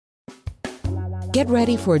Get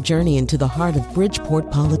ready for a journey into the heart of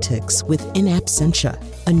Bridgeport politics with In Absentia,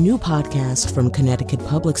 a new podcast from Connecticut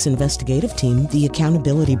Public's investigative team, The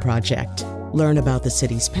Accountability Project. Learn about the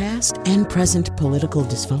city's past and present political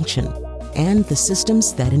dysfunction and the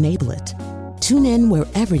systems that enable it. Tune in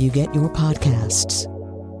wherever you get your podcasts.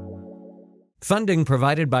 Funding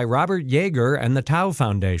provided by Robert Yeager and the Tao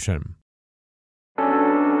Foundation.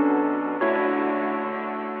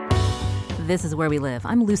 This is Where We Live.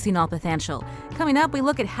 I'm Lucy Nalpathanchel. Coming up, we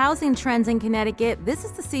look at housing trends in Connecticut. This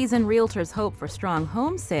is the season realtors hope for strong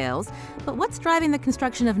home sales. But what's driving the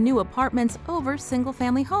construction of new apartments over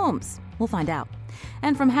single-family homes? We'll find out.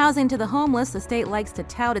 And from housing to the homeless, the state likes to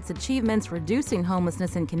tout its achievements reducing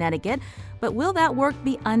homelessness in Connecticut. But will that work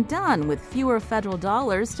be undone with fewer federal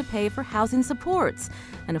dollars to pay for housing supports?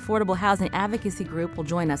 An affordable housing advocacy group will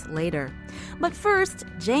join us later. But first,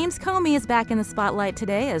 James Comey is back in the spotlight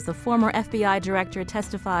today as the former FBI director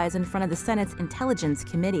testifies in front of the Senate's Intelligence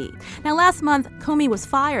Committee. Now, last month, Comey was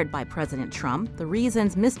fired by President Trump. The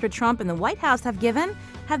reasons Mr. Trump and the White House have given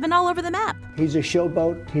have been all over the map. He's a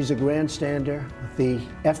showboat. He's a grandstander. The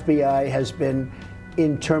FBI has been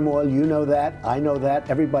in turmoil. You know that. I know that.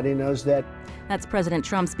 Everybody knows that. That's President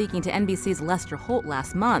Trump speaking to NBC's Lester Holt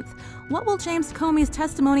last month. What will James Comey's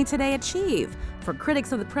testimony today achieve? For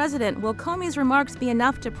critics of the president, will Comey's remarks be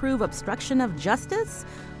enough to prove obstruction of justice?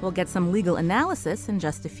 We'll get some legal analysis in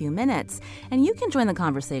just a few minutes. And you can join the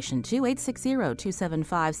conversation too,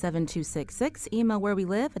 860-275-7266. Email Where We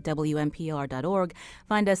Live at WNPR.org.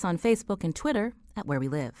 Find us on Facebook and Twitter at Where We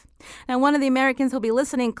Live. Now, one of the Americans who'll be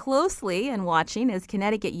listening closely and watching is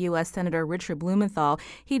Connecticut U.S. Senator Richard Blumenthal.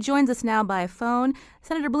 He joins us now by phone.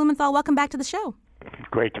 Senator Blumenthal, welcome back to the show.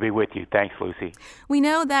 Great to be with you. Thanks, Lucy. We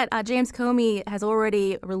know that James Comey has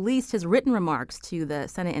already released his written remarks to the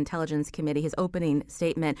Senate Intelligence Committee, his opening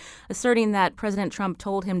statement, asserting that President Trump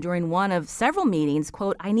told him during one of several meetings,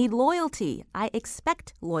 quote, "I need loyalty. I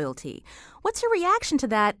expect loyalty." What's your reaction to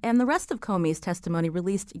that and the rest of Comey's testimony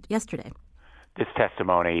released yesterday? This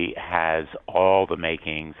testimony has all the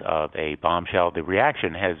makings of a bombshell. The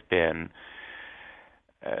reaction has been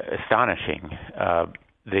astonishing.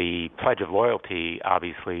 The Pledge of Loyalty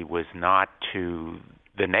obviously was not to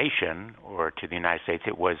the nation or to the United States.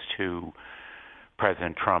 It was to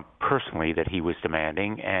President Trump personally that he was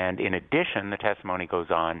demanding. And in addition, the testimony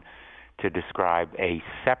goes on to describe a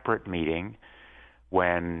separate meeting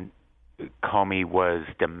when Comey was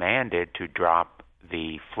demanded to drop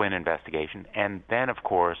the Flynn investigation, and then, of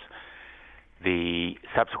course, the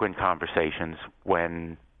subsequent conversations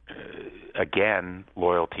when, again,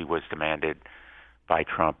 loyalty was demanded by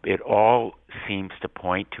Trump. It all seems to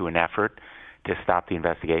point to an effort to stop the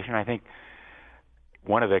investigation. I think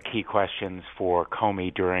one of the key questions for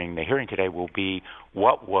Comey during the hearing today will be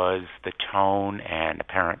what was the tone and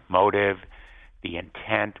apparent motive, the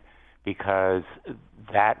intent, because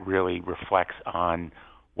that really reflects on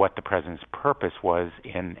what the president's purpose was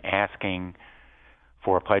in asking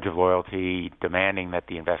for a pledge of loyalty, demanding that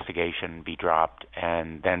the investigation be dropped,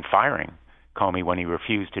 and then firing Comey when he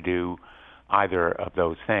refused to do either of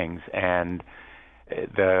those things. And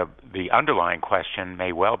the underlying question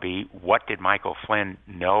may well be, what did Michael Flynn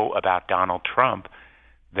know about Donald Trump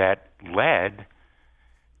that led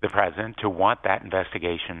the president to want that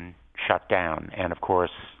investigation shut down? And, of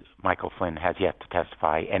course, Michael Flynn has yet to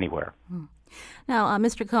testify anywhere. Now,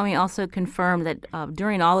 Mr. Comey also confirmed that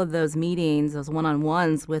during all of those meetings, those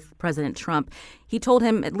one-on-ones with President Trump, he told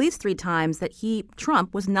him at least 3 times that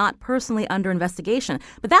Trump, was not personally under investigation.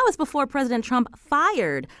 But that was before President Trump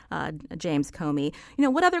fired James Comey. You know,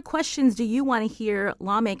 what other questions do you want to hear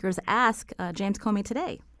lawmakers ask James Comey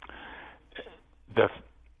today?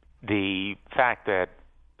 The fact that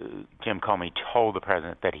Jim Comey told the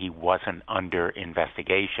president that he wasn't under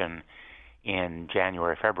investigation in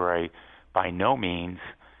January, February, by no means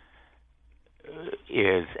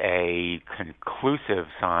is a conclusive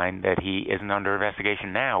sign that he isn't under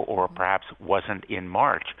investigation now, or perhaps wasn't in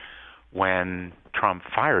March when Trump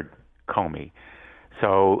fired Comey.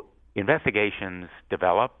 So investigations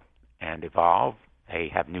develop and evolve. They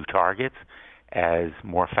have new targets as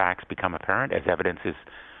more facts become apparent, as evidence is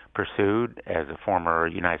pursued. As a former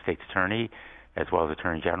United States attorney, as well as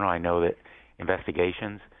Attorney General, I know that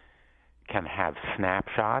investigations can have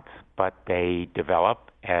snapshots, but they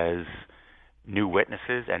develop as new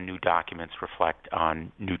witnesses and new documents reflect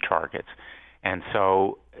on new targets. And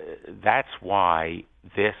so that's why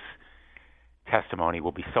this testimony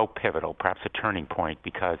will be so pivotal, perhaps a turning point,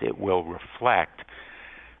 because it will reflect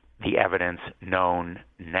the evidence known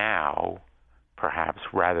now, perhaps,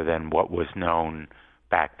 rather than what was known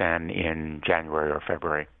back then in January or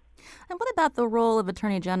February. And what about the role of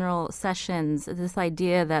Attorney General Sessions, this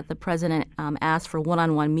idea that the president asked for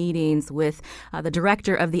one-on-one meetings with the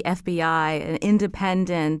director of the FBI, an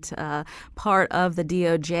independent part of the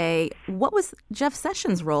DOJ? What was Jeff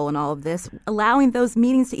Sessions' role in all of this, allowing those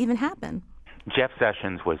meetings to even happen? Jeff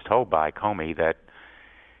Sessions was told by Comey that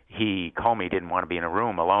Comey didn't want to be in a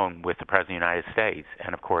room alone with the President of the United States.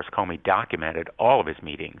 And, of course, Comey documented all of his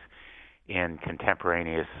meetings in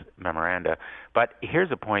contemporaneous memoranda. But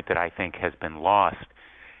here's a point that I think has been lost,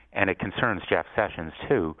 and it concerns Jeff Sessions,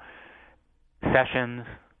 too. Sessions,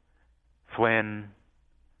 Flynn,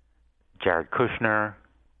 Jared Kushner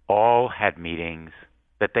all had meetings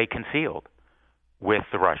that they concealed with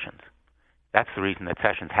the Russians. That's the reason that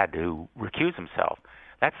Sessions had to recuse himself.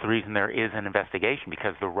 That's the reason there is an investigation,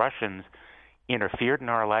 because the Russians interfered in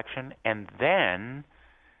our election, and then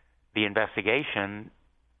the investigation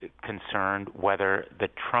concerned whether the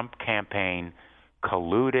Trump campaign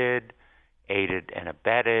colluded, aided and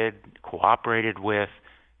abetted, cooperated with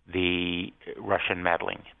the Russian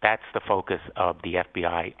meddling. That's the focus of the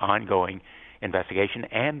FBI ongoing investigation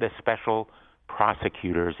and the special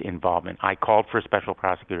prosecutor's involvement. I called for a special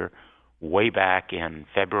prosecutor way back in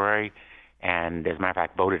February, and as a matter of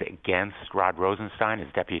fact voted against Rod Rosenstein as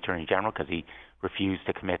Deputy Attorney General because he refused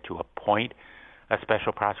to commit to appoint a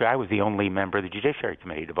special prosecutor. I was the only member of the Judiciary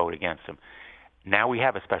Committee to vote against him. Now we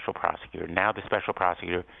have a special prosecutor. Now the special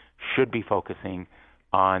prosecutor should be focusing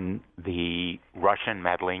on the Russian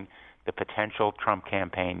meddling, the potential Trump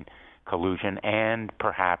campaign collusion, and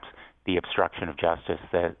perhaps the obstruction of justice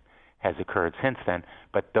that has occurred since then.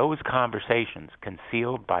 But those conversations,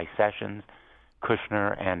 concealed by Sessions,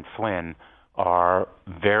 Kushner, and Flynn, are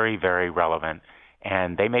very, very relevant,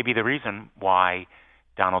 and they may be the reason why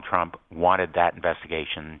Donald Trump wanted that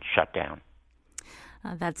investigation shut down.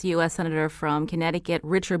 That's U.S. Senator from Connecticut,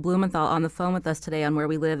 Richard Blumenthal, on the phone with us today on Where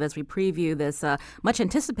We Live as we preview this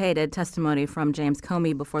much-anticipated testimony from James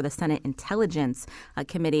Comey before the Senate Intelligence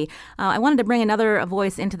Committee. I wanted to bring another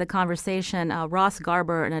voice into the conversation. Ross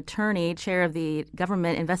Garber, an attorney, chair of the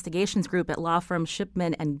Government Investigations Group at law firm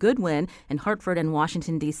Shipman and Goodwin in Hartford and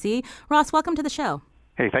Washington, D.C. Ross, welcome to the show.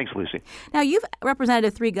 Hey, thanks, Lucy. Now, you've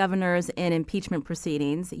represented 3 governors in impeachment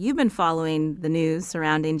proceedings. You've been following the news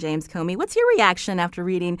surrounding James Comey. What's your reaction after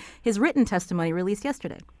reading his written testimony released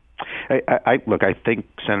yesterday? Look, I think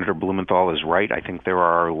Senator Blumenthal is right. I think there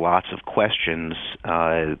are lots of questions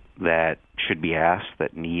that should be asked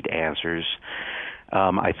that need answers.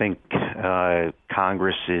 I think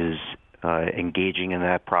Congress is engaging in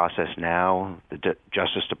that process now. The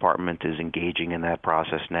Justice Department is engaging in that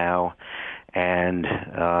process now. And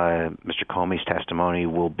Mr. Comey's testimony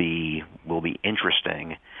will be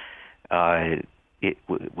interesting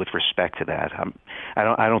with respect to that.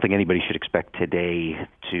 I don't think anybody should expect today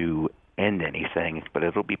to end anything, but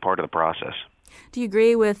it'll be part of the process. Do you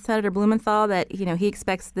agree with Senator Blumenthal that he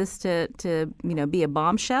expects this to be a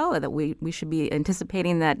bombshell, that we should be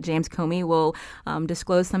anticipating that James Comey will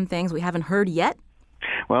disclose some things we haven't heard yet?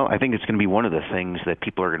 Well, I think it's going to be one of the things that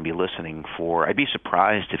people are going to be listening for. I'd be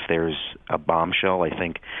surprised if there's a bombshell. I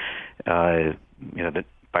think, that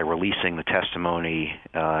by releasing the testimony,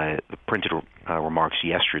 the printed remarks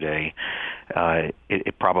yesterday,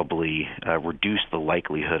 it probably reduced the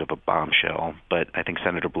likelihood of a bombshell. But I think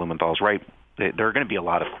Senator Blumenthal is right. There are going to be a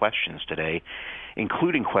lot of questions today,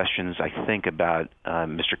 including questions, I think, about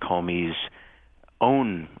Mr. Comey's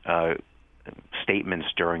own statements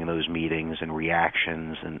during those meetings and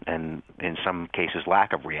reactions and in some cases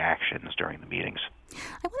lack of reactions during the meetings.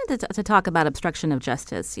 I wanted to talk about obstruction of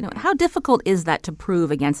justice. How difficult is that to prove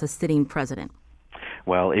against a sitting president?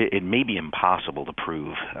 Well, it may be impossible to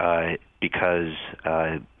prove because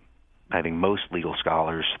I think most legal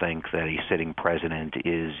scholars think that a sitting president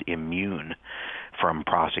is immune from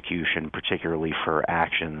prosecution, particularly for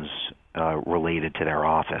actions related to their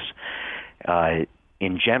office.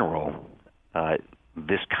 In general,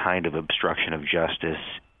 this kind of obstruction of justice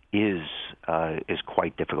is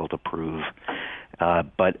quite difficult to prove.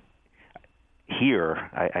 But here,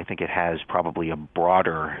 I think it has probably a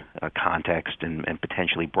broader context and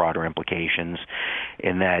potentially broader implications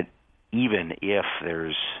in that even if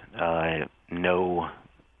there's no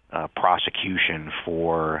prosecution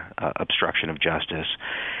for obstruction of justice,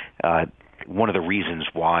 one of the reasons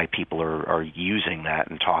why people are using that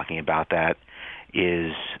and talking about that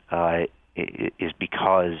is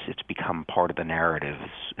because it's become part of the narrative.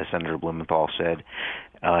 As Senator Blumenthal said,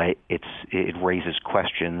 it raises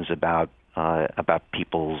questions about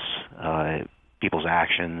people's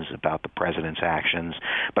actions, about the president's actions.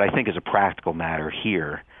 But I think as a practical matter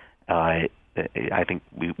here, I think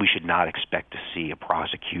we should not expect to see a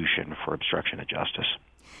prosecution for obstruction of justice.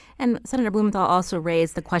 And Senator Blumenthal also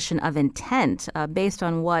raised the question of intent based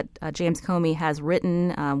on what James Comey has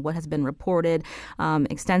written, what has been reported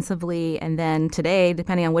extensively, and then today,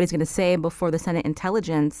 depending on what he's going to say before the Senate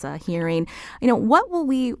Intelligence hearing, what will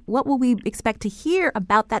we expect to hear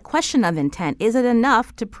about that question of intent? Is it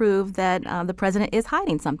enough to prove that the president is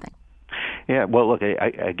hiding something? Yeah, well, look,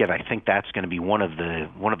 I think that's going to be one of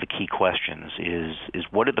the key questions is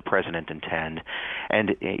what did the president intend?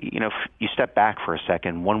 And if you step back for a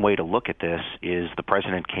second, one way to look at this is the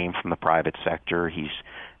president came from the private sector.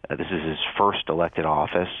 This is his first elected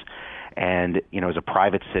office, and as a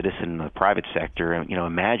private citizen in the private sector,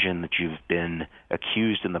 imagine that you've been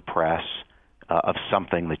accused in the press of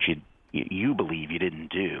something that you believe you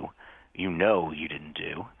didn't do, you didn't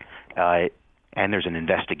do. And there's an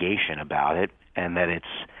investigation about it, and that it's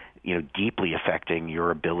deeply affecting your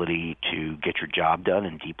ability to get your job done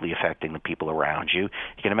and deeply affecting the people around you.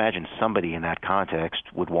 You can imagine somebody in that context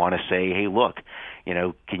would want to say, "Hey, look,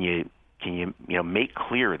 can you make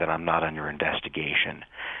clear that I'm not under investigation?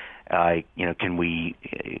 Can we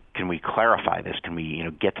clarify this? Can we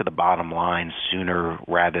get to the bottom line sooner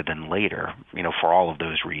rather than later? For all of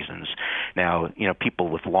those reasons." Now, people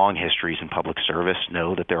with long histories in public service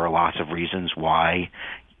know that there are lots of reasons why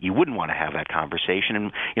you wouldn't want to have that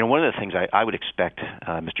conversation. And one of the things I would expect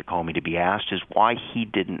Mr. Comey to be asked is why he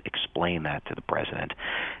didn't explain that to the president.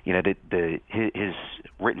 His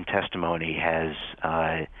written testimony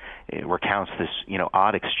recounts this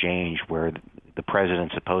odd exchange where the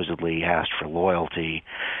president supposedly asked for loyalty,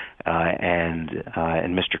 and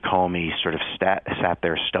Mr. Comey sort of sat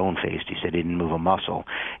there stone-faced. He said he didn't move a muscle.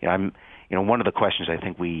 One of the questions I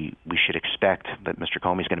think we should expect that Mr.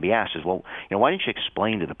 Comey is going to be asked is, well, why didn't you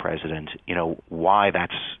explain to the president, why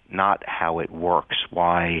that's not how it works?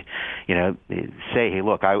 Why, say, hey,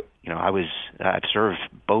 look, I've served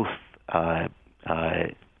both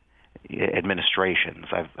administrations.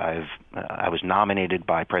 I was nominated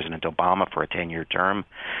by President Obama for a 10-year term.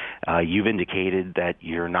 You've indicated that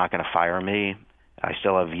you're not going to fire me. I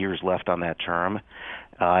still have years left on that term,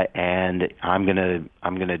 and I'm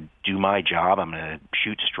gonna do my job. I'm gonna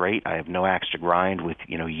shoot straight. I have no axe to grind with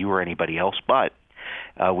you or anybody else. But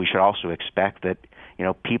we should also expect that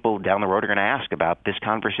people down the road are going to ask about this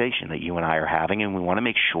conversation that you and I are having, and we want to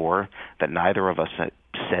make sure that neither of us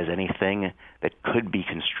says anything that could be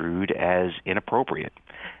construed as inappropriate.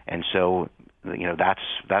 And so,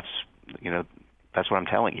 that's what I'm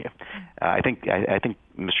telling you. I think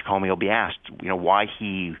Mr. Comey will be asked, why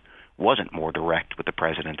he wasn't more direct with the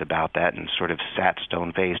president about that, and sort of sat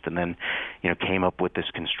stone-faced, and then, came up with this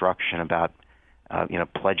construction about,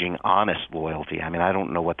 pledging honest loyalty. I mean, I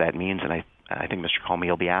don't know what that means, and I think Mr. Comey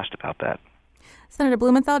will be asked about that. Senator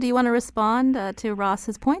Blumenthal, do you want to respond to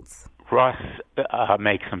Ross's points? Ross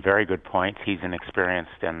makes some very good points. He's an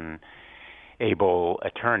experienced and able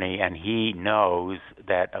attorney, and he knows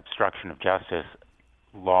that obstruction of justice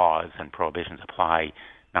laws and prohibitions apply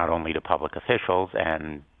not only to public officials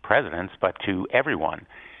and presidents, but to everyone.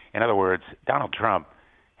 In other words, Donald Trump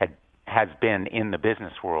has been in the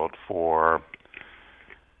business world for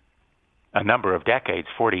a number of decades,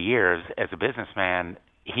 40 years. As a businessman,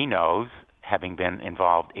 he knows, having been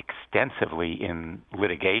involved extensively in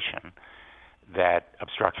litigation, that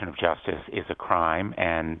obstruction of justice is a crime,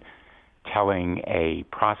 and telling a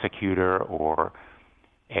prosecutor or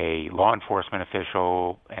a law enforcement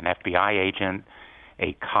official, an FBI agent,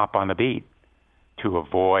 a cop on the beat to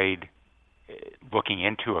avoid looking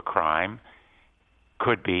into a crime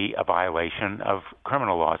could be a violation of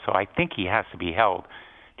criminal law. So I think he has to be held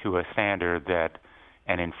to a standard that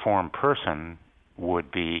an informed person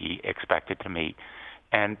would be expected to meet.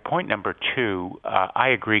 And point number two, I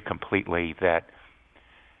agree completely that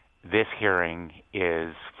this hearing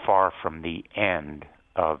is far from the end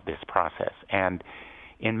of this process. And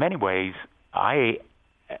in many ways, I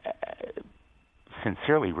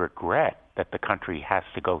sincerely regret that the country has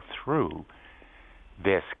to go through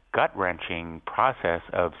this gut-wrenching process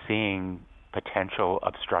of seeing potential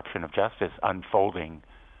obstruction of justice unfolding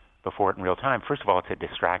before it in real time. First of all, it's a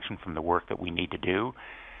distraction from the work that we need to do,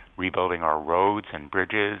 rebuilding our roads and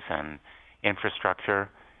bridges and infrastructure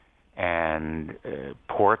and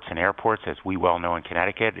ports and airports, as we well know in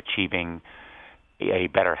Connecticut, achieving a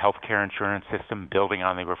better health care insurance system, building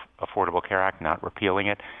on the Affordable Care Act, not repealing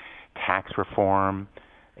it, tax reform,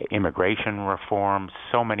 immigration reform,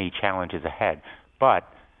 so many challenges ahead. But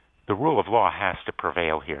the rule of law has to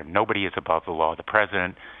prevail here. Nobody is above the law. The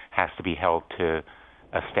president has to be held to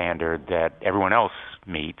a standard that everyone else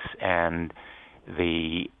meets, and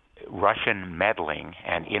the Russian meddling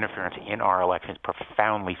and interference in our elections is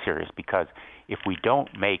profoundly serious, because if we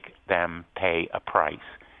don't make them pay a price,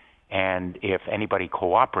 And if anybody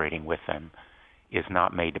cooperating with them is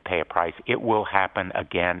not made to pay a price, it will happen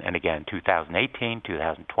again and again. 2018,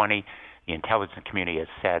 2020, the intelligence community has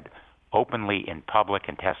said openly in public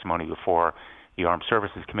and testimony before the Armed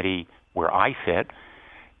Services Committee, where I sit,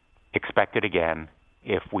 expect it again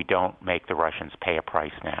if we don't make the Russians pay a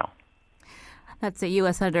price now. That's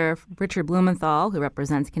U.S. Senator Richard Blumenthal, who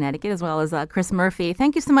represents Connecticut, as well as Chris Murphy.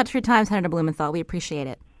 Thank you so much for your time, Senator Blumenthal. We appreciate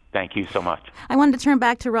it. Thank you so much. I wanted to turn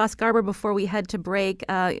back to Ross Garber before we head to break.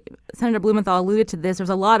 Senator Blumenthal alluded to this. There's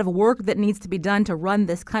a lot of work that needs to be done to run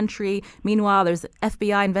this country. Meanwhile, there's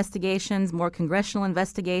FBI investigations, more congressional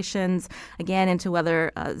investigations, again, into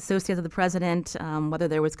whether associates of the president, whether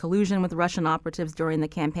there was collusion with Russian operatives during the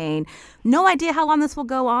campaign. No idea how long this will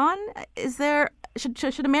go on.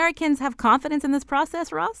 Should Americans have confidence in this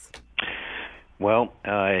process, Ross? Well,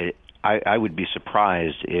 I would be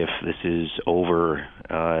surprised if this is over,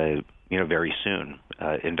 very soon.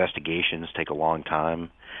 Investigations take a long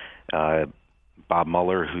time. Bob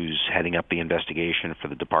Mueller, who's heading up the investigation for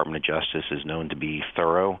the Department of Justice, is known to be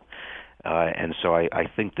thorough, and so I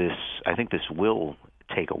think this will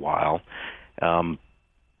take a while.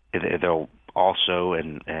 There'll also,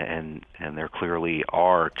 and there clearly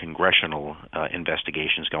are congressional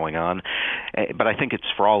investigations going on, but I think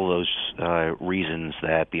it's for all of those reasons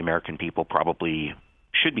that the American people probably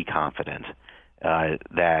should be confident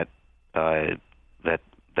that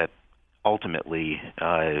ultimately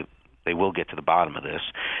they will get to the bottom of this.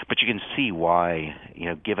 But you can see why,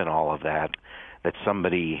 given all of that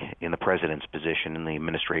somebody in the president's position, in the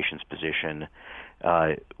administration's position,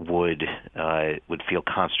 would feel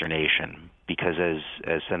consternation, because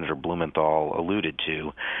as Senator Blumenthal alluded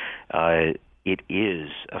to, it is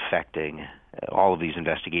affecting, all of these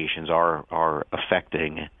investigations are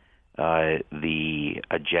affecting the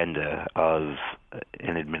agenda of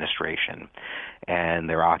an administration, and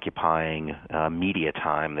they're occupying media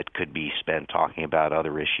time that could be spent talking about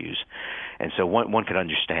other issues. And so one could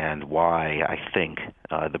understand why I think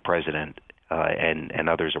the president and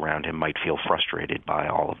others around him might feel frustrated by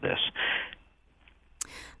all of this.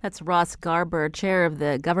 That's Ross Garber, chair of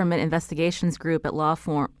the Government Investigations Group at law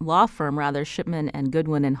firm Shipman and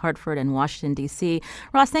Goodwin in Hartford and Washington, D.C.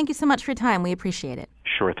 Ross, thank you so much for your time. We appreciate it.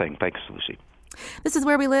 Sure thing. Thanks, Lucy. This is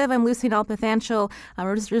Where We Live. I'm Lucy Nalpathanchel.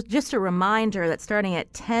 Just a reminder that starting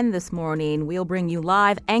at 10 this morning, we'll bring you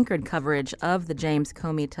live anchored coverage of the James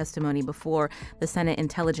Comey testimony before the Senate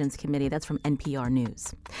Intelligence Committee. That's from NPR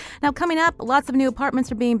News. Now, coming up, lots of new apartments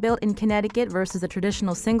are being built in Connecticut versus a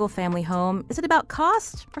traditional single-family home. Is it about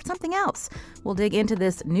cost or something else? We'll dig into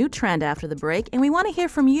this new trend after the break, and we want to hear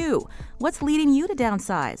from you. What's leading you to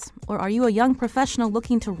downsize? Or are you a young professional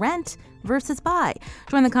looking to rent versus buy?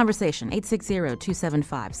 Join the conversation,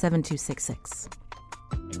 860-275-7266.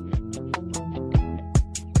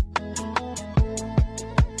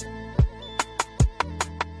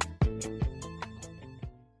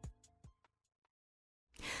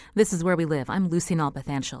 This is Where We Live. I'm Lucy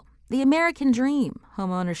Nalpathanchel. The American dream.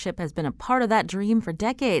 Homeownership has been a part of that dream for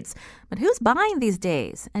decades. But who's buying these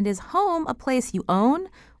days? And is home a place you own,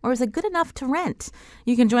 or is it good enough to rent?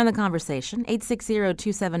 You can join the conversation,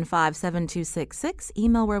 860-275-7266.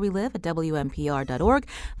 Email wherewelive@WNPR.org.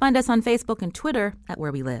 Find us on Facebook and Twitter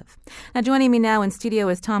 @WhereWeLive. Now, joining me now in studio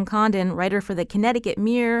is Tom Condon, writer for the Connecticut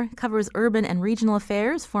Mirror, covers urban and regional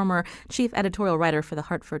affairs, former chief editorial writer for the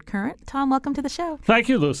Hartford Courant. Tom, welcome to the show. Thank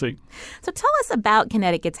you, Lucy. So tell us about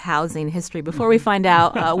Connecticut's housing history before we find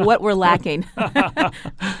out what we're lacking.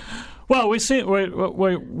 Well,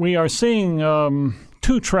 we are seeing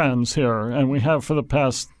two trends here, and we have for the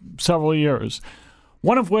past several years.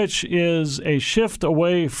 One of which is a shift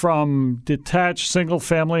away from detached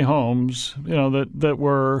single-family homes, that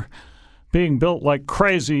were being built like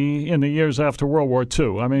crazy in the years after World War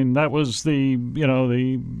II. I mean, that was the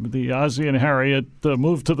Ozzie and Harriet, the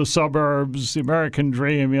move to the suburbs, the American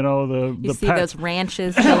dream. You see those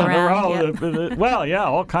ranches still around.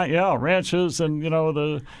 Ranches,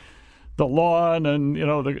 and the lawn, and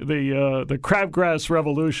the crabgrass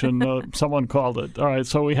revolution, someone called it. All right,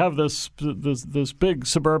 so we have this big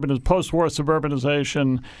post-war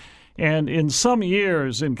suburbanization, and in some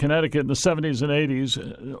years in Connecticut in the 70s and 80s,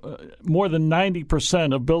 more than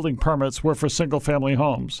 90% of building permits were for single-family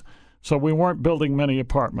homes. So we weren't building many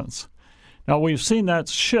apartments. Now we've seen that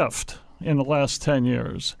shift in the last 10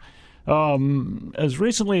 years. As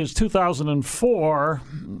recently as 2004,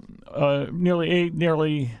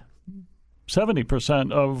 nearly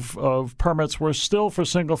 70% of permits were still for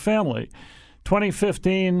single family.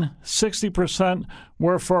 2015, 60%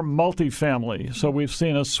 were for multifamily. So we've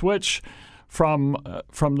seen a switch from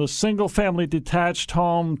the single family detached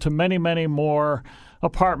home to many, many more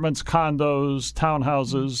apartments, condos,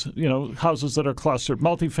 townhouses, houses that are clustered,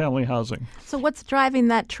 multifamily housing. So what's driving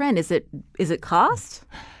that trend? Is it cost?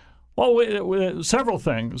 Well, several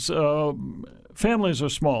things. Families are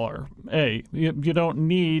smaller. You don't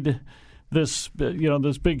need this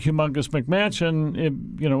this big humongous McMansion.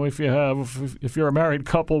 If you're a married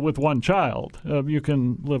couple with one child, you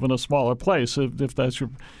can live in a smaller place if that's your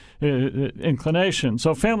inclination.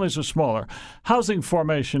 So families are smaller. Housing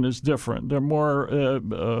formation is different. They're more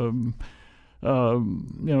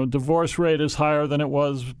divorce rate is higher than it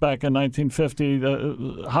was back in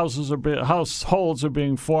 1950. Households are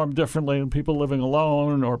being formed differently, and people living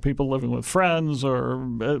alone or people living with friends or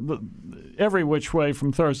every which way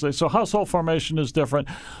from Thursday. So household formation is different.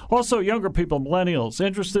 Also, younger people, millennials,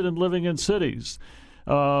 interested in living in cities,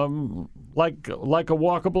 like a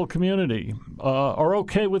walkable community, are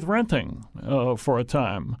okay with renting for a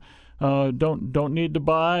time. Don't need to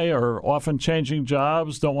buy, or often changing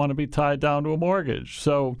jobs, don't want to be tied down to a mortgage.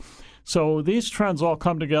 So these trends all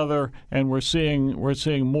come together, and we're seeing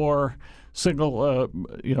more single,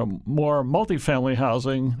 more multifamily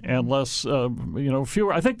housing and less,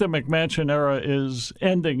 fewer. I think the McMansion era is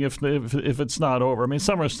ending if it's not over. I mean,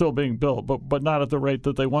 some are still being built, but not at the rate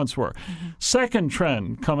that they once were. Mm-hmm. Second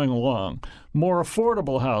trend coming along, more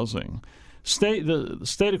affordable housing. The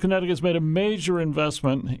state of Connecticut has made a major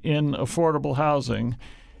investment in affordable housing.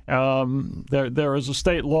 There is a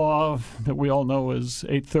state law that we all know is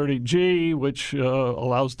 830G, which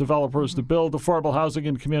allows developers to build affordable housing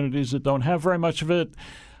in communities that don't have very much of it.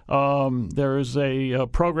 There is a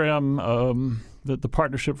program that the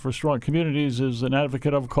Partnership for Strong Communities is an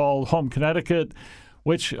advocate of called Home Connecticut,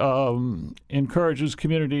 which encourages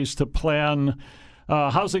communities to plan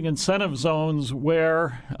housing incentive zones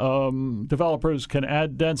where developers can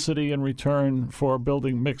add density in return for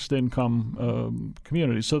building mixed-income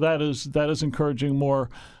communities. So that is encouraging more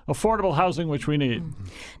affordable housing, which we need.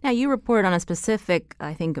 Now, you reported on a specific,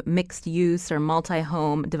 I think, mixed-use or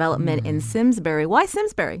multi-home development in Simsbury. Why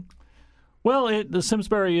Simsbury? Well, the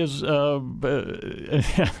Simsbury is it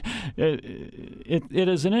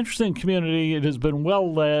is an interesting community. It has been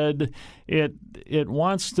well led. It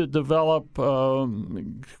wants to develop,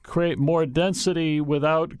 create more density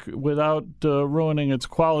without ruining its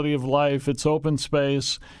quality of life, its open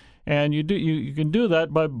space, and you can do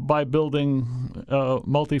that by building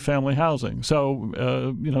multifamily housing.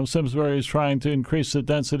 So Simsbury is trying to increase the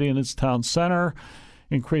density in its town center,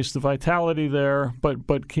 increase the vitality there,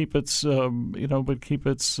 but keep its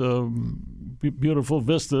beautiful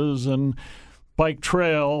vistas and bike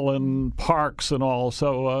trail and parks and all.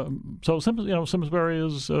 So Simsbury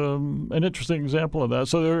is an interesting example of that.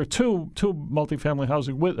 So there are two multifamily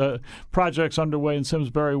housing projects underway in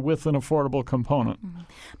Simsbury with an affordable component. Mm-hmm.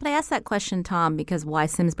 But I asked that question, Tom, because why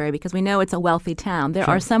Simsbury? Because we know it's a wealthy town. There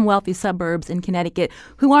are some wealthy suburbs in Connecticut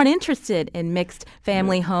who aren't interested in mixed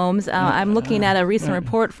family homes. I'm looking at a recent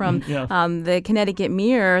report from the Connecticut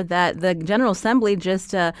Mirror that the General Assembly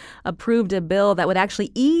just approved a bill that would actually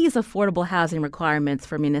ease affordable housing requirements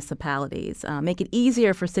for municipalities, make it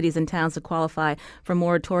easier for cities and towns to qualify for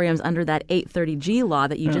moratoriums under that 830G law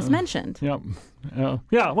that you just mentioned. Well,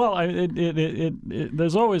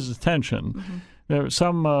 there's always a tension. Mm-hmm. There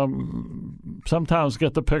some towns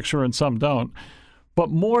get the picture and some don't, but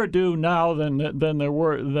more do now than there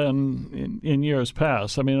were in years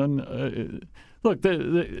past. I mean, look,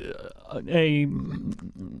 a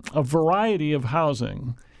variety of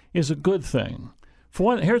housing is a good thing. For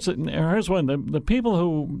one, here's one. The people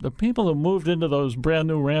who moved into those brand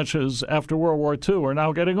new ranches after World War II are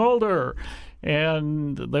now getting older,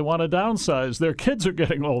 and they want to downsize. Their kids are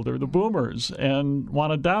getting older, the boomers, and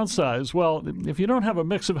want to downsize. Well, if you don't have a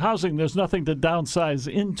mix of housing, there's nothing to downsize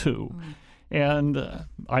into. And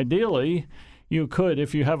ideally, you could,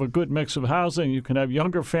 if you have a good mix of housing, you can have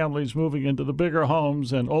younger families moving into the bigger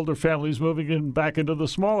homes and older families moving back into the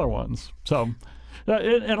smaller ones. So.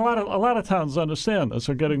 And a lot of towns understand this,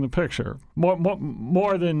 are getting the picture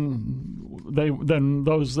more than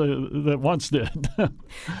those that once did.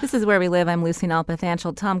 This is Where We Live. I'm Lucy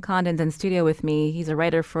Nalpathanchel. Tom Condon's in studio with me. He's a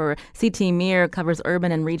writer for CT Mirror, covers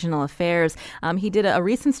urban and regional affairs. He did a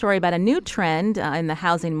recent story about a new trend in the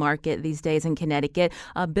housing market these days in Connecticut,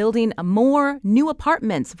 building more new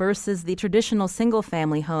apartments versus the traditional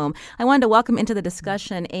single-family home. I wanted to welcome into the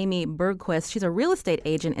discussion Amy Bergquist. She's a real estate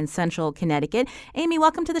agent in Central Connecticut. Amy,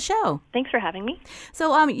 welcome to the show. Thanks for having me.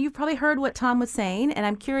 So you've probably heard what Tom was saying, and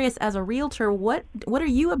I'm curious, as a realtor, what are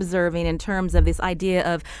you observing in terms of this idea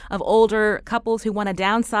of older couples who want to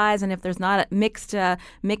downsize, and if there's not mixed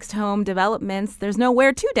home developments, there's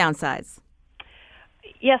nowhere to downsize?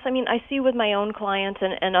 Yes, I mean, I see with my own clients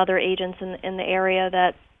and other agents in the area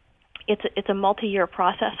that it's a multi-year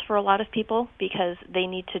process for a lot of people because they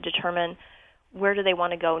need to determine where do they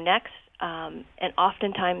want to go next. And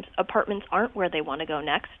oftentimes apartments aren't where they want to go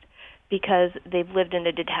next because they've lived in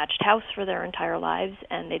a detached house for their entire lives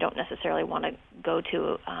and they don't necessarily want to go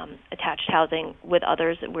to attached housing with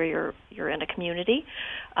others where you're in a community.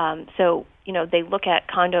 So, they look at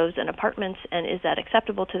condos and apartments and is that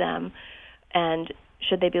acceptable to them? And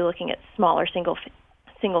should they be looking at smaller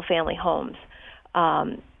single-family homes?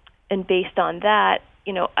 And based on that,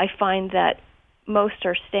 I find that most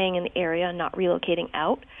are staying in the area, not relocating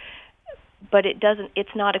out. But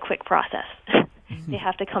it's not a quick process. They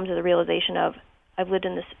have to come to the realization of, I've lived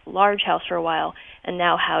in this large house for a while, and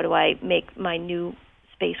now how do I make my new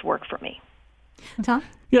space work for me? Tom?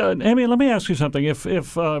 Yeah, Amy, let me ask you something. If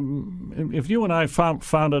you and I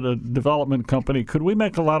founded a development company, could we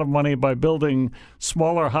make a lot of money by building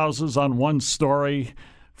smaller houses on one story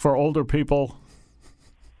for older people?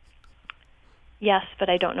 Yes, but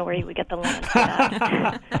I don't know where you would get the land for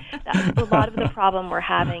that. A lot of the problem we're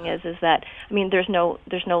having is that there's no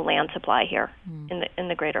land supply here in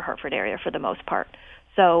the greater Hartford area for the most part.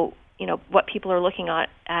 So what people are looking at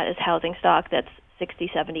is housing stock that's 60,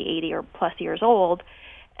 70, 80 or plus years old,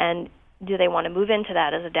 and do they want to move into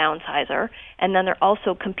that as a downsizer? And then they're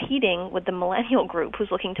also competing with the millennial group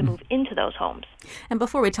who's looking to move into those homes. And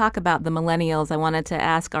before we talk about the millennials, I wanted to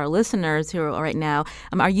ask our listeners who are right now,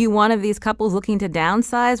 are you one of these couples looking to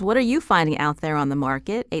downsize? What are you finding out there on the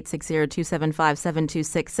market?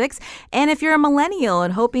 860-275-7266. And if you're a millennial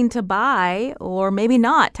and hoping to buy, or maybe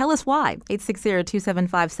not, tell us why.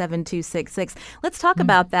 860-275-7266. Let's talk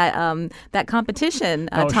about that competition,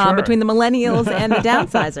 Tom, sure. between the millennials and the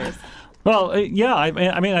downsizers. Well, yeah,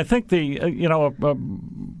 I think the a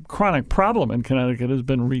chronic problem in Connecticut has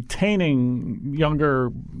been retaining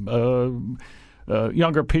younger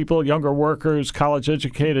people, younger workers,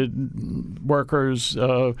 college-educated workers,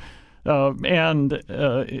 and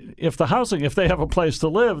if they have a place to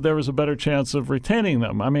live, there is a better chance of retaining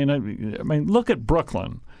them. I mean, look at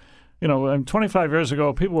Brooklyn. 25 years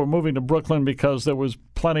ago, people were moving to Brooklyn because there was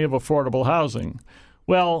plenty of affordable housing.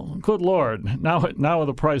 Well, good Lord! Now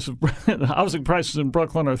the price of housing prices in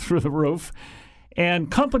Brooklyn are through the roof, and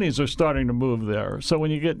companies are starting to move there. So when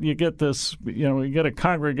you get this, you get a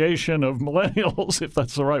congregation of millennials, if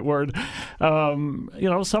that's the right word. Some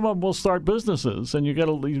of them will start businesses, and you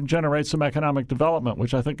generate some economic development,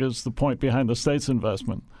 which I think is the point behind the state's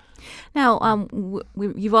investment. Now,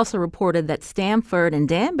 you've also reported that Stamford and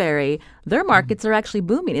Danbury, their markets are actually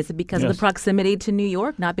booming. Is it because of the proximity to New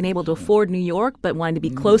York, not being able to afford New York, but wanting to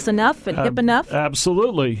be close enough and hip enough?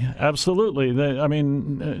 Absolutely.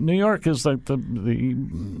 New York is like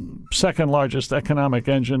the second largest economic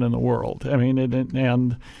engine in the world.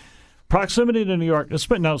 And proximity to New York.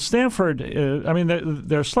 Now, Stamford,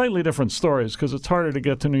 they're slightly different stories because it's harder to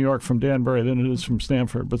get to New York from Danbury than it is from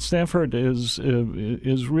Stamford. But Stamford is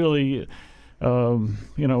really, it's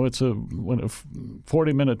a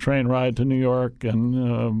 40-minute train ride to New York,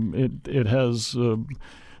 and it has the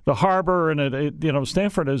harbor, and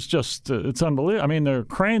Stamford is just it's unbelievable. There are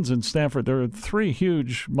cranes in Stamford. There are 3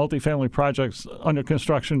 huge multifamily projects under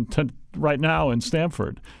construction right now in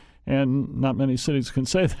Stamford. And not many cities can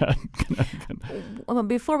say that. Well,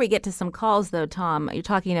 before we get to some calls, though, Tom, you're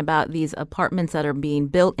talking about these apartments that are being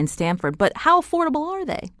built in Stamford. But how affordable are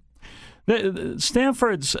they?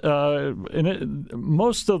 Stamford's,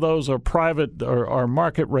 most of those are private or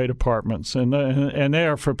market rate apartments, and they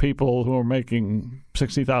are for people who are making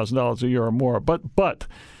 $60,000 a year or more. But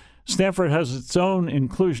Stamford has its own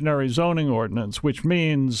inclusionary zoning ordinance, which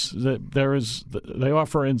means that they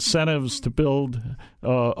offer incentives to build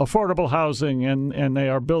affordable housing, and they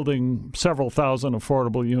are building several thousand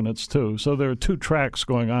affordable units, too. So there are 2 tracks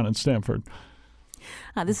going on in Stamford.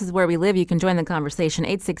 This is Where We Live. You can join the conversation,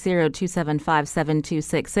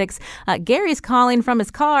 860-275-7266. Gary's calling from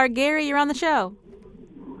his car. Gary, you're on the show.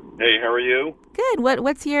 Hey, how are you? Good.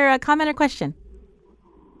 What's your comment or question?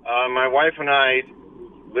 My wife and I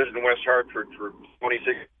lived in West Hartford for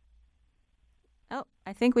 26. Oh,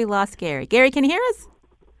 I think we lost Gary. Gary, can you hear us?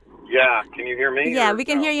 Yeah, can you hear me? Yeah, we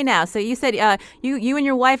can hear you now. So you said you and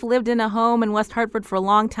your wife lived in a home in West Hartford for a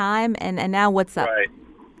long time, and now what's up? Right.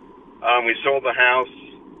 We sold the house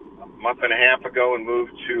a month and a half ago and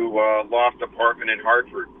moved to a loft apartment in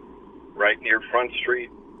Hartford, right near Front Street.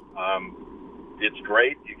 It's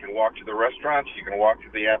great. You can walk to the restaurants. You can walk to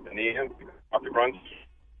the Athenaeum. Off the front.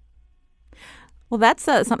 Well,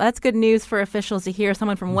 that's good news for officials to hear.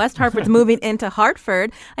 Someone from West Hartford's moving into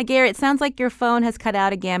Hartford. Gary, it sounds like your phone has cut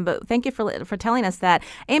out again, but thank you for telling us that.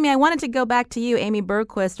 Amy, I wanted to go back to you, Amy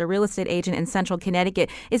Bergquist, a real estate agent in Central Connecticut.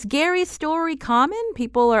 Is Gary's story common?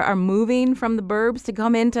 People are moving from the burbs to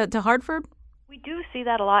come into Hartford? We do see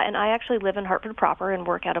that a lot, and I actually live in Hartford proper and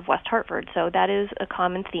work out of West Hartford, so that is a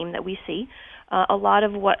common theme that we see. A lot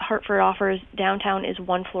of what Hartford offers downtown is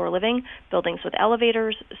one-floor living, buildings with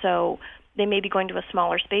elevators, so they may be going to a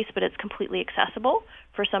smaller space, but it's completely accessible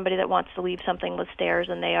for somebody that wants to leave something with stairs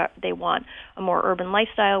and they want a more urban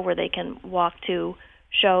lifestyle where they can walk to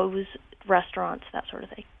shows, restaurants, that sort of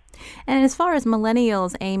thing. And as far as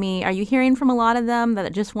millennials, Amy, are you hearing from a lot of them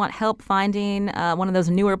that just want help finding one of those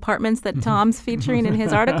newer apartments that Tom's featuring in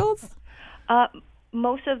his articles?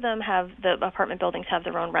 Most of them the apartment buildings have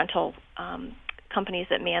their own rental companies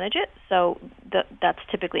that manage it, so that's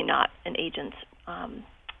typically not an agent's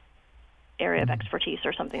area of expertise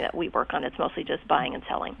or something that we work on. It's mostly just buying and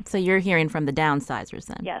selling. So you're hearing from the downsizers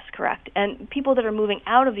then? Yes, correct. And people that are moving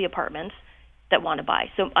out of the apartments that want to buy.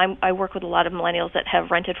 So I work with a lot of millennials that have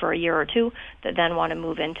rented for a year or two that then want to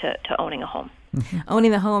move into owning a home. Owning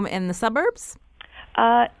the home in the suburbs?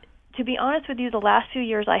 To be honest with you, the last few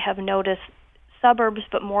years I have noticed suburbs,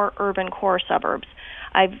 but more urban core suburbs.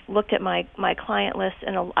 I've looked at my client list,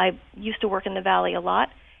 and I used to work in the Valley a lot,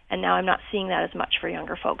 and now I'm not seeing that as much for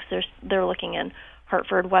younger folks. They're looking in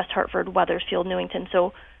Hartford, West Hartford, Wethersfield, Newington,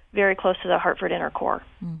 so very close to the Hartford inner core.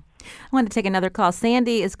 I want to take another call.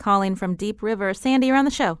 Sandy is calling from Deep River. Sandy, you're on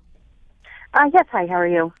the show. Yes, hi, how are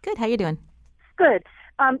you? Good, how you doing? Good.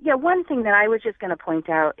 One thing that I was just going to point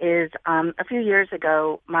out is a few years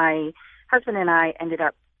ago, my husband and I ended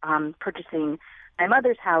up purchasing my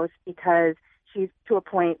mother's house because she's to a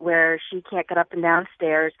point where she can't get up and down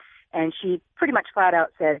stairs, and she pretty much flat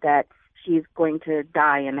out said that she's going to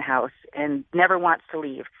die in the house and never wants to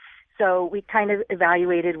leave. So we kind of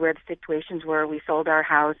evaluated where the situations were. We sold our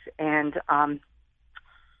house and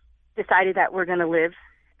decided that we're going to live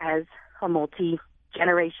as a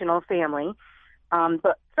multi-generational family.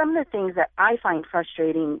 But some of the things that I find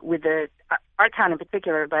frustrating with our town in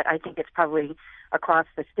particular, but I think it's probably across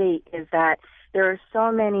the state, is that there are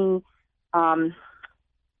so many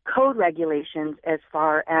code regulations as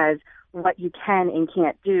far as what you can and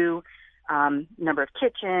can't do, number of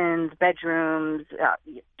kitchens, bedrooms,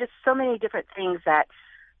 just so many different things that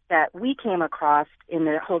we came across in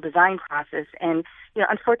the whole design process. And,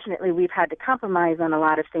 unfortunately, we've had to compromise on a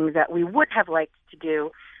lot of things that we would have liked to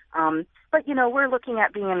do. But, we're looking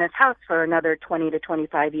at being in this house for another 20 to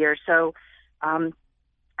 25 years. So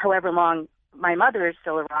however long my mother is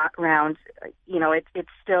still around, it's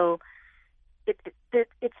still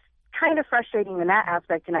it's kind of frustrating in that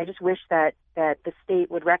aspect. And I just wish that the state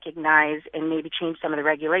would recognize and maybe change some of the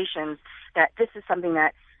regulations, that this is something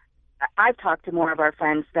that I've talked to more of our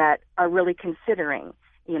friends that are really considering.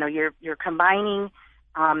 You're combining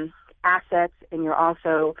assets, and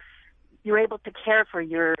you're able to care for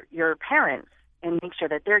your parents and make sure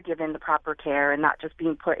that they're given the proper care and not just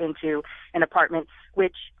being put into an apartment,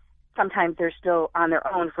 which sometimes they're still on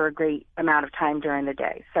their own for a great amount of time during the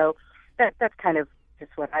day. So that's kind of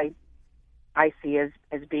just what I see as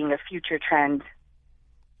being a future trend.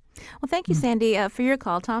 Well, thank you, Sandy, for your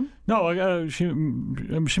call. Tom? No, she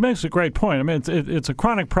makes a great point. I mean, it's a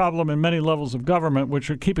chronic problem in many levels of government,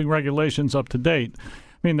 which are keeping regulations up to date.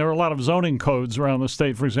 I mean, there are a lot of zoning codes around the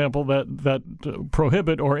state, for example, that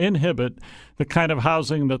prohibit or inhibit the kind of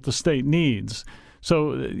housing that the state needs.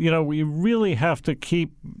 So, we really have to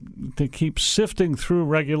keep sifting through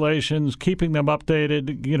regulations, keeping them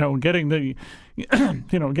updated,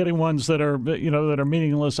 getting ones that are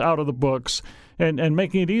meaningless out of the books, and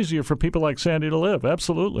making it easier for people like Sandy to live.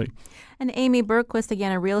 Absolutely. And Amy Bergquist,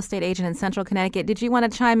 again, a real estate agent in Central Connecticut. Did you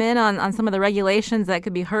want to chime in on some of the regulations that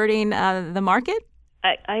could be hurting the market?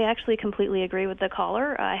 I actually completely agree with the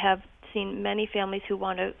caller. I have seen many families who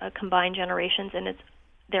want to combine generations, and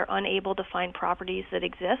they're unable to find properties that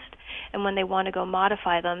exist. And when they want to go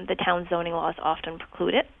modify them, the town zoning laws often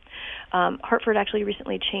preclude it. Hartford actually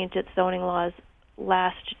recently changed its zoning laws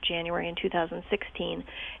last January in 2016,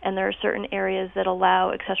 and there are certain areas that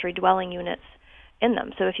allow accessory dwelling units in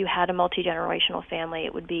them. So if you had a multi-generational family,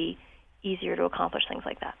 it would be easier to accomplish things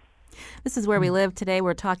like that. This is Where We Live. Today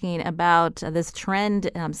we're talking about this trend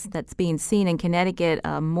that's being seen in Connecticut,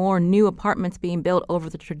 more new apartments being built over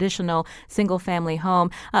the traditional single-family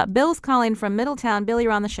home. Bill's calling from Middletown. Bill,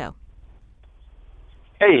 you're on the show.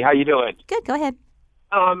 Hey, how you doing? Good, go ahead.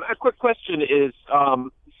 A quick question is,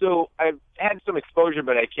 so I've had some exposure,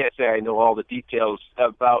 but I can't say I know all the details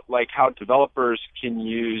about how developers can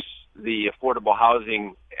use the affordable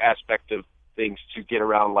housing aspect of things to get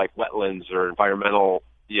around like wetlands or environmental,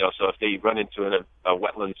 so if they run into a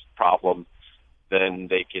wetlands problem, then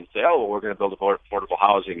they can say, oh, well, we're going to build affordable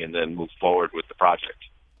housing and then move forward with the project.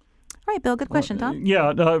 All right, Bill, good question, Tom.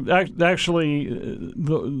 Actually,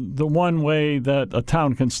 the one way that a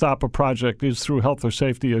town can stop a project is through health or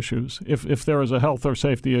safety issues. If there is a health or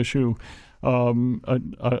safety issue,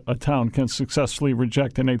 a town can successfully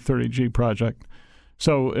reject an 830G project.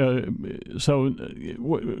 So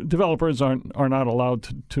developers are not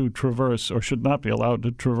allowed to traverse, or should not be allowed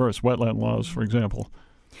to traverse wetland laws, for example.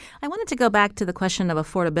 I wanted to go back to the question of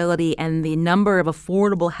affordability and the number of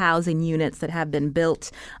affordable housing units that have been built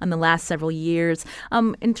in the last several years.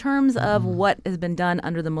 In terms of what has been done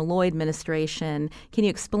under the Malloy administration, can you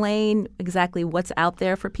explain exactly what's out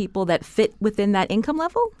there for people that fit within that income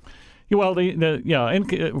level? Well,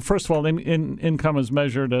 first of all, income is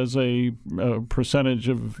measured as a percentage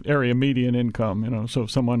of area median income. So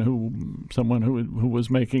someone who was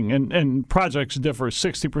making, and projects differ.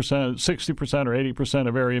 60% or 80%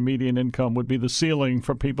 of area median income would be the ceiling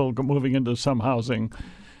for people moving into some housing.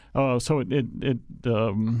 So it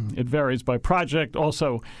varies by project.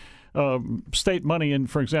 Also, state money,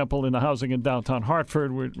 for example, in the housing in downtown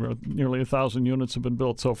Hartford, where nearly 1,000 units have been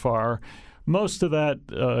built so far. Most of that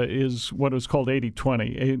is what is called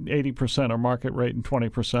 80-20. 80% are market rate and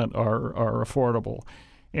 20% are affordable.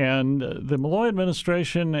 And the Malloy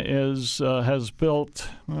administration has built,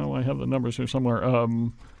 I have the numbers here somewhere,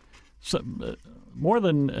 more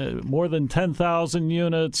than 10,000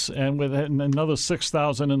 units, and with another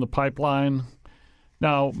 6,000 in the pipeline.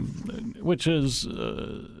 Now, which is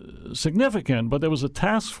significant, but there was a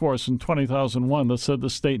task force in 2001 that said the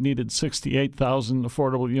state needed 68,000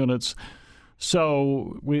 affordable units.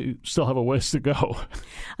 So we still have a ways to go.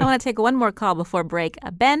 I want to take one more call before break.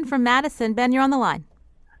 Ben from Madison. Ben, you're on the line.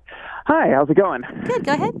 Hi, how's it going? Good,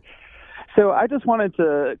 go ahead. So I just wanted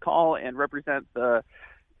to call and represent the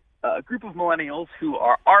group of millennials who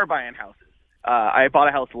are buying houses. I bought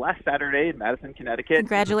a house last Saturday in Madison, Connecticut.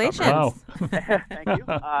 Congratulations. Wow. Thank you.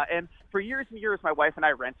 And for years and years, my wife and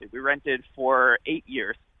I rented. We rented for 8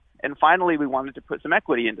 years. And finally, we wanted to put some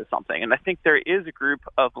equity into something. And I think there is a group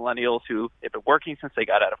of millennials who have been working since they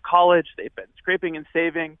got out of college. They've been scraping and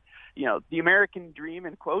saving. The American dream,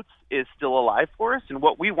 in quotes, is still alive for us. And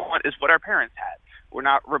what we want is what our parents had. We're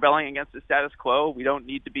not rebelling against the status quo. We don't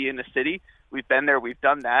need to be in the city. We've been there. We've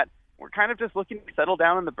done that. We're kind of just looking to settle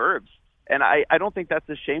down in the burbs. And I don't think that's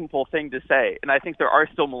a shameful thing to say. And I think there are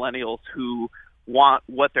still millennials who want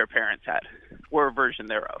what their parents had, or a version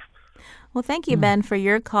thereof. Well, thank you, Ben, for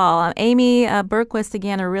your call. Amy Berquist,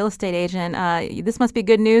 again, a real estate agent. This must be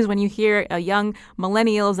good news when you hear young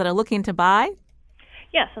millennials that are looking to buy.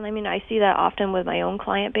 Yes, and I see that often with my own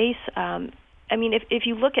client base. If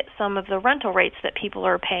you look at some of the rental rates that people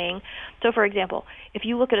are paying, so for example, if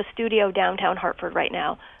you look at a studio downtown Hartford right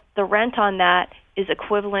now, the rent on that is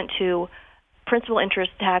equivalent to principal,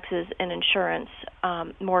 interest, taxes, and insurance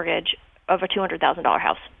mortgage of a $200,000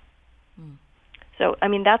 house. So,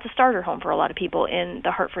 that's a starter home for a lot of people in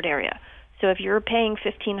the Hartford area. So if you're paying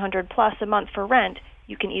 $1,500 plus a month for rent,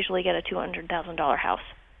 you can easily get a $200,000 house.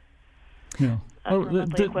 Yeah.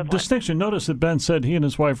 The distinction. Notice that Ben said he and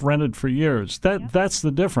his wife rented for years. That's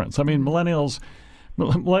the difference. Millennials,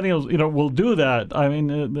 will do that.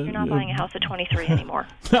 You're not buying a house at 23 anymore.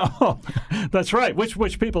 No, that's right.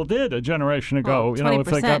 Which people did a generation ago. If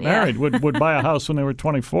they got married, would buy a house when they were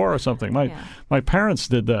 24 or something. My parents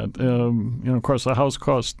did that. Of course, the house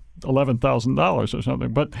cost $11,000 or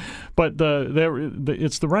something. But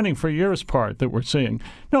it's the renting for years part that we're seeing.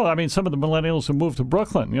 No, some of the millennials who move to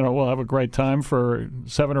Brooklyn, will have a great time for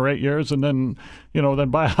 7 or 8 years, and then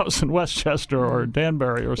buy a house in Westchester or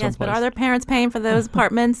Danbury or someplace. Yes, but are their parents paying for those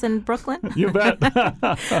apartments in Brooklyn? You bet.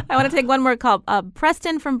 I want to take one more call.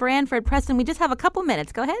 Preston from Branford. Preston, we just have a couple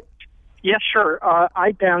minutes. Go ahead. Yeah, sure.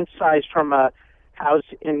 I downsized from a house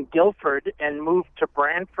in Guilford and moved to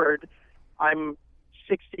Branford. I'm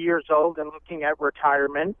 60 years old and looking at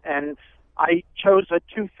retirement, and I chose a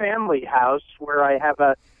two-family house where I have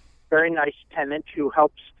a very nice tenant who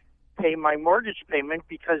helps pay my mortgage payment,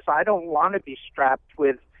 because I don't want to be strapped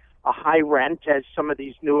with a high rent, as some of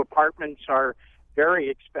these new apartments are very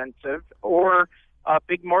expensive, or a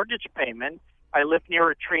big mortgage payment. I live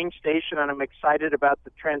near a train station, and I'm excited about the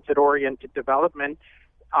transit-oriented development.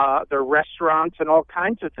 There are restaurants and all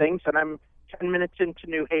kinds of things, and I'm 10 minutes into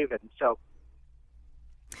New Haven, so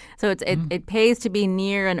it pays to be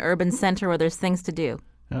near an urban center where there's things to do.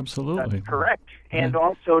 Absolutely. That's correct. And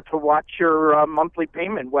also to watch your monthly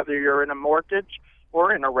payment, whether you're in a mortgage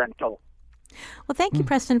or in a rental. Well, thank you,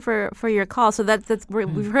 Preston, for your call. So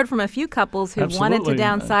we've heard from a few couples who Absolutely. wanted to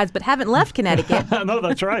downsize but haven't left Connecticut. No,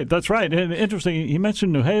 that's right. That's right. And interesting, he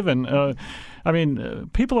mentioned New Haven.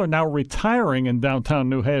 People are now retiring in downtown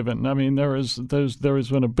New Haven. I mean, there has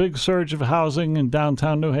been a big surge of housing in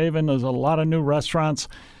downtown New Haven. There's a lot of new restaurants.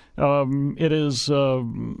 Downtown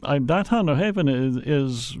New Haven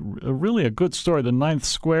is really a good story. The Ninth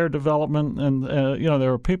Square development, and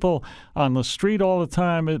there are people on the street all the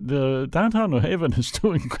time. Downtown New Haven is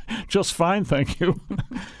doing just fine, thank you.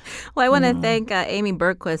 Well, I want to thank Amy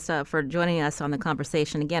Bergquist for joining us on the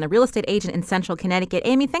conversation. Again, a real estate agent in Central Connecticut.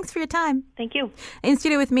 Amy, thanks for your time. Thank you. In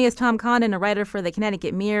studio with me is Tom Condon, a writer for the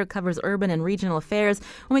Connecticut Mirror, covers urban and regional affairs.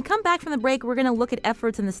 When we come back from the break, we're going to look at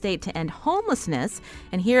efforts in the state to end homelessness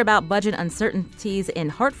and hear about budget uncertainties in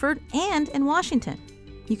Hartford and in Washington.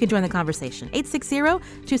 You can join the conversation.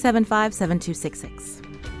 860-275-7266.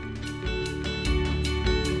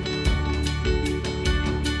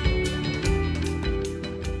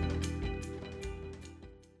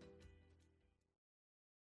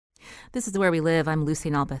 This is Where We Live. I'm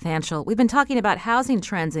Lucy Nalpathanchel. We've been talking about housing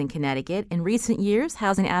trends in Connecticut. In recent years,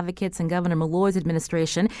 housing advocates and Governor Malloy's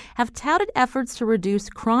administration have touted efforts to reduce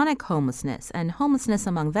chronic homelessness and homelessness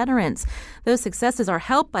among veterans. Those successes are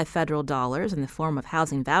helped by federal dollars in the form of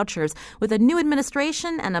housing vouchers. With a new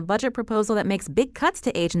administration and a budget proposal that makes big cuts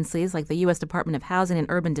to agencies like the U.S. Department of Housing and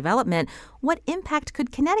Urban Development, what impact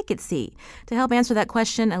could Connecticut see? To help answer that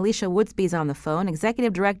question, Alicia Woodsby is on the phone,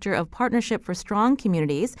 Executive Director of Partnership for Strong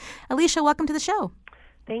Communities. Alicia, welcome to the show.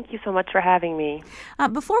 Thank you so much for having me.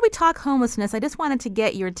 Before we talk homelessness, I just wanted to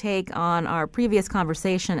get your take on our previous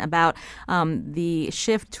conversation about the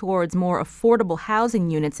shift towards more affordable housing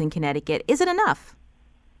units in Connecticut. Is it enough?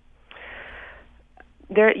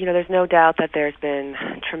 There's no doubt that there's been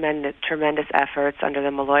tremendous efforts under the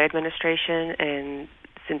Malloy administration, and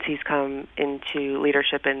since he's come into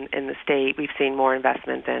leadership in the state, we've seen more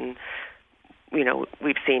investment than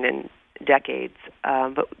we've seen in decades.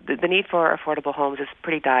 But the need for affordable homes is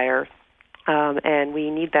pretty dire, and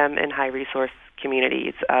we need them in high-resource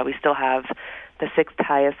communities. We still have the sixth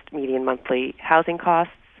highest median monthly housing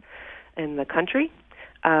costs in the country,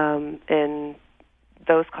 and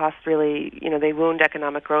those costs really, they wound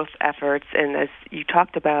economic growth efforts, and as you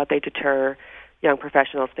talked about, they deter young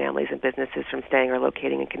professionals, families, and businesses from staying or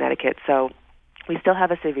locating in Connecticut. So we still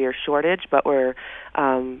have a severe shortage, but we're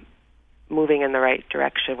moving in the right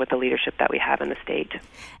direction with the leadership that we have in the state.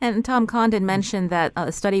 And Tom Condon mentioned that a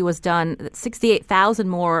study was done that 68,000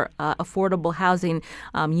 more affordable housing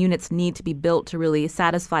units need to be built to really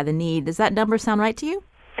satisfy the need. Does that number sound right to you?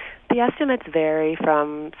 The estimates vary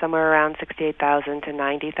from somewhere around 68,000 to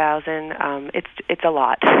 90,000. It's a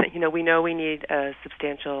lot. We know we need a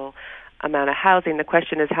substantial amount of housing. The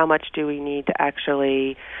question is, how much do we need to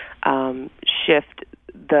actually shift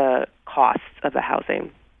the costs of the housing?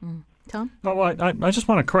 Tom? Oh, I just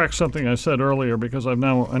want to correct something I said earlier because I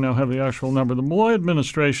now have the actual number. The Malloy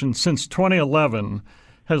administration, since 2011,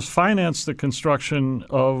 has financed the construction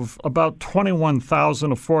of about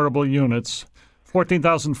 21,000 affordable units,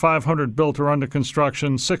 14,500 built or under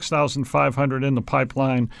construction, 6,500 in the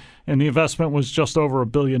pipeline, and the investment was just over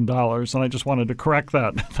 $1 billion. And I just wanted to correct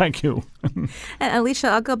that. Thank you. And Alicia,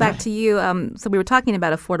 I'll go back to you. So we were talking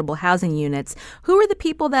about affordable housing units. Who are the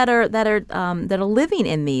people that are living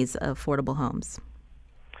in these affordable homes?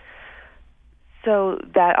 So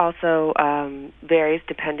that also varies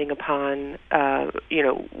depending upon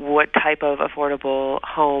what type of affordable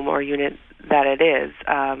home or unit that it is.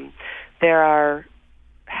 There are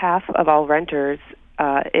half of all renters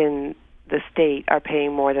in the state are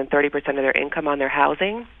paying more than 30% of their income on their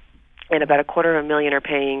housing, and about 250,000 are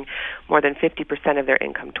paying more than 50% of their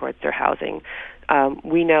income towards their housing.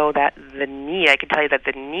 We know that I can tell you that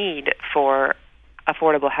the need for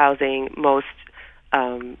affordable housing most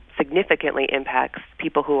significantly impacts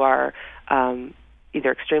people who are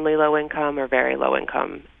either extremely low income or very low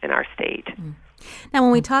income in our state. Now,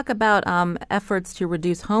 when we talk about efforts to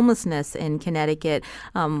reduce homelessness in Connecticut,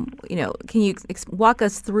 can you walk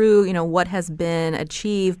us through, what has been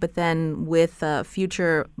achieved, but then with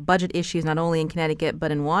future budget issues, not only in Connecticut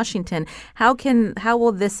but in Washington, how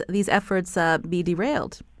will these efforts be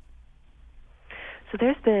derailed? So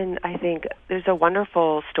there's a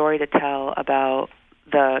wonderful story to tell about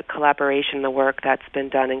the collaboration, the work that's been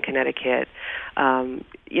done in Connecticut.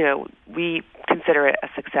 We consider it a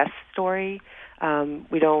success story.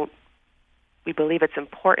 We believe it's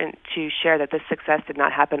important to share that this success did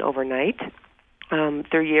not happen overnight.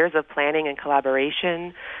 Through years of planning and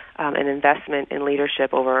collaboration and investment in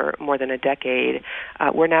leadership over more than a decade,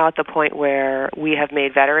 we're now at the point where we have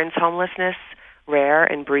made veterans' homelessness rare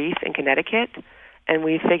and brief in Connecticut, and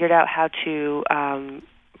we figured out how to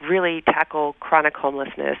really tackle chronic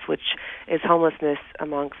homelessness, which is homelessness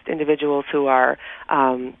amongst individuals who are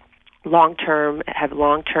have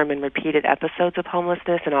long-term and repeated episodes of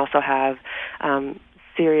homelessness, and also have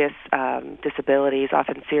serious disabilities,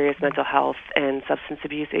 often serious mental health and substance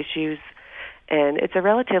abuse issues. And it's a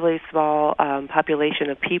relatively small population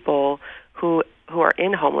of people who are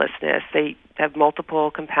in homelessness. They have multiple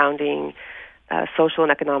compounding social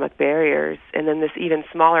and economic barriers, and then this even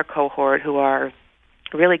smaller cohort who are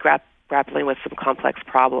really grappling with some complex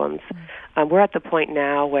problems. We're at the point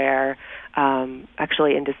now where,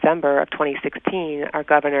 actually in December of 2016, our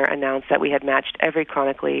governor announced that we had matched every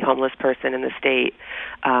chronically homeless person in the state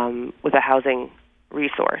with a housing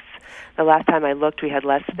resource. The last time I looked, we had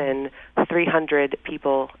less than 300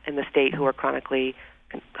 people in the state who were chronically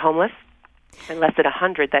homeless, and less than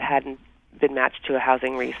 100 that hadn't been matched to a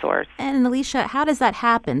housing resource. And Alicia, how does that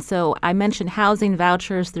happen? So I mentioned housing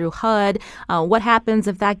vouchers through HUD. What happens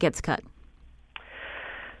if that gets cut?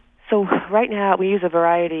 So right now we use a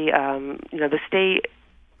variety, the state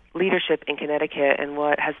leadership in Connecticut and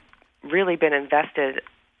what has really been invested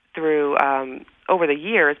through over the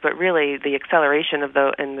years, but really the acceleration of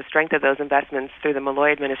and the strength of those investments through the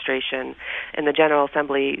Malloy administration and the General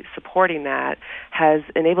Assembly supporting that has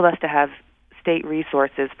enabled us to have state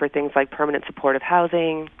resources for things like permanent supportive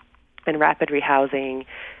housing and rapid rehousing,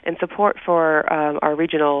 and support for our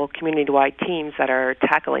regional community-wide teams that are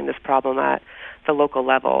tackling this problem at the local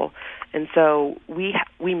level. And so we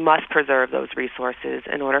must preserve those resources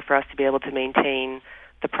in order for us to be able to maintain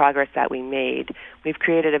the progress that we made. We've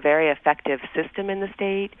created a very effective system in the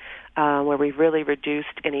state where we've really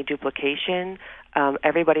reduced any duplication.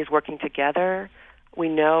 Everybody's working together. We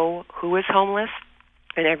know who is homeless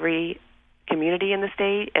in every community in the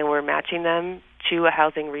state, and we're matching them to a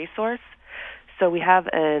housing resource. So we have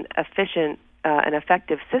an efficient and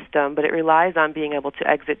effective system, but it relies on being able to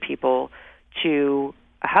exit people to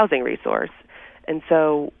a housing resource. And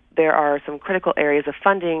so there are some critical areas of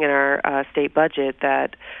funding in our state budget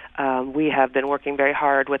that we have been working very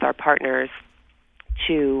hard with our partners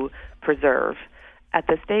to preserve. At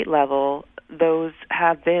the state level, those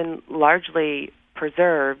have been largely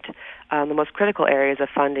preserved, the most critical areas of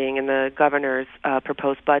funding in the governor's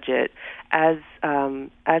proposed budget, as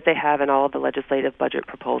they have in all of the legislative budget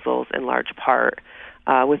proposals in large part,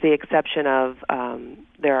 with the exception of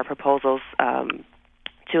there are proposals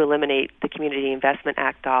to eliminate the Community Investment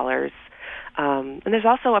Act dollars. And there's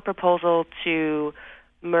also a proposal to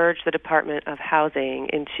merge the Department of Housing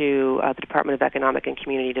into the Department of Economic and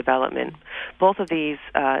Community Development. Both of these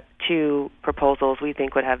two proposals we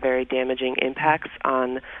think would have very damaging impacts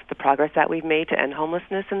on the progress that we've made to end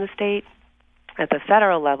homelessness in the state. At the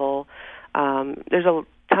federal level, there's a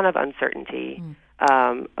ton of uncertainty,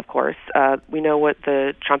 of course. We know what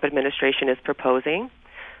the Trump administration is proposing.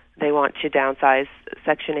 They want to downsize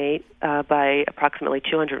Section 8 by approximately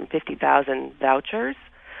 250,000 vouchers.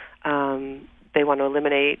 They want to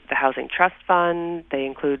eliminate the Housing Trust Fund. They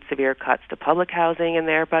include severe cuts to public housing in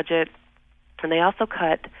their budget. And they also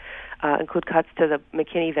include cuts to the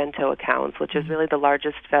McKinney-Vento accounts, which is really the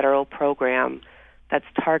largest federal program that's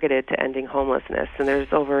targeted to ending homelessness. And there's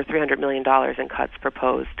over $300 million in cuts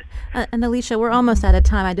proposed. And Alicia, we're almost out of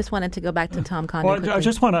time. I just wanted to go back to Tom Condon. Well, I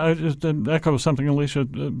just want to echo something Alicia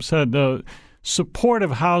said.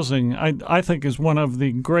 Supportive housing, I think, is one of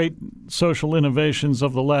the great social innovations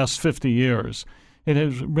of the last 50 years. It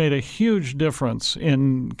has made a huge difference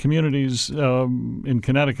in communities in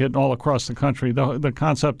Connecticut and all across the country. The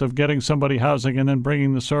concept of getting somebody housing and then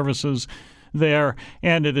bringing the services there,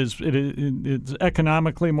 and it's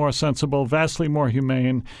economically more sensible, vastly more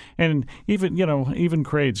humane, and even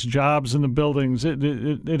creates jobs in the buildings.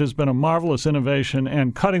 It has been a marvelous innovation,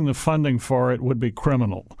 and cutting the funding for it would be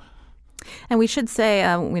criminal. And we should say,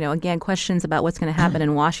 again, questions about what's going to happen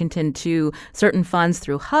in Washington to certain funds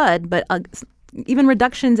through HUD, but even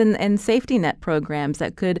reductions in safety net programs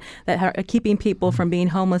that are keeping people from being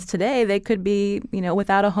homeless today. They could be,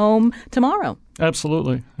 without a home tomorrow.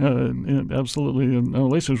 Absolutely. Absolutely.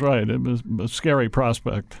 Alicia's right. It was a scary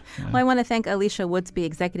prospect. Well, I want to thank Alicia Woodsby,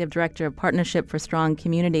 Executive Director of Partnership for Strong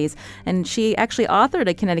Communities. And she actually authored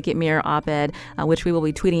a Connecticut Mirror op-ed, which we will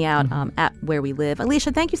be tweeting out at Where We Live.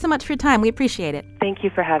 Alicia, thank you so much for your time. We appreciate it. Thank you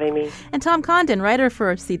for having me. And Tom Condon, writer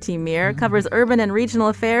for CT Mirror, covers urban and regional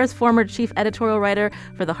affairs, former chief editorial writer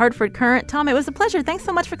for the Hartford Courant. Tom, it was a pleasure. Thanks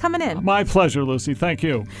so much for coming in. My pleasure, Lucy. Thank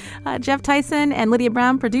you. Jeff Tyson and Lydia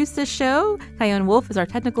Brown produced this show. Kyone Wolf is our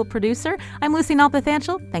technical producer. I'm Lucy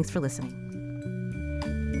Nalpathanchel. Thanks for listening.